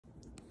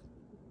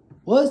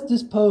What's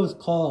this pose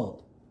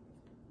called?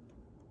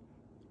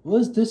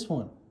 What is this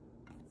one?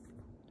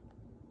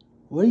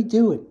 What are you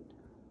doing?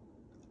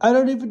 I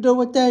don't even know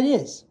what that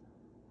is.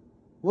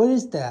 What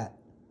is that?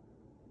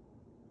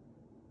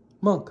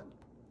 Monk.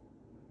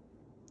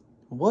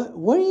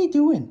 What are you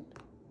doing?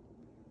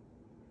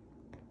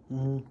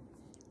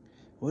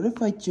 What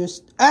if I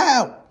just...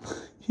 Ow!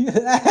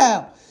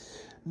 Ow!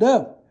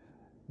 No.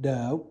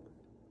 No.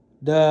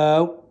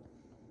 No.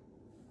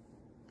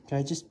 Can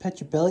I just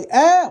pet your belly?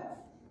 Ow!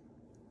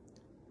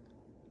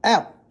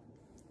 Ow!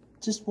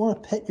 Just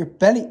want to pet your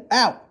belly.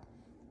 Ow!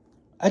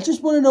 I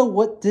just want to know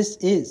what this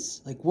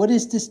is. Like, what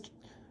is this?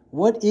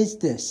 What is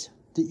this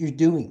that you're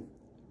doing?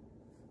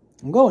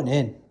 I'm going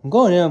in. I'm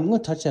going to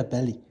touch that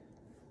belly.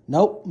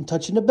 Nope, I'm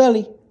touching the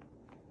belly.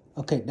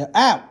 Okay, now,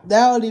 ow!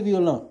 Now I'll leave you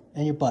alone.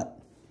 And your butt.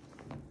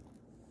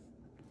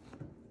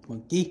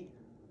 Monkey,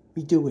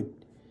 what you doing?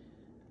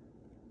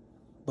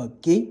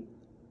 Monkey?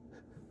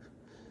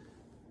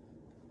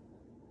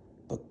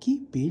 Monkey,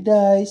 be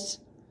nice.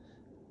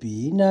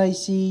 Be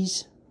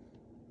niceies.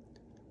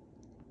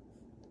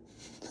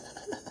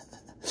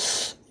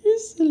 You're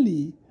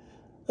silly.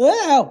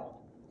 Ow!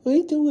 What are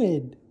you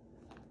doing?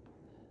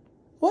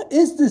 What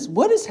is this?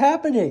 What is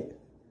happening?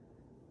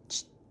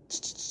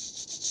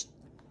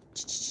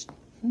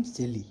 I'm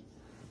silly.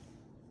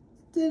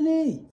 Silly.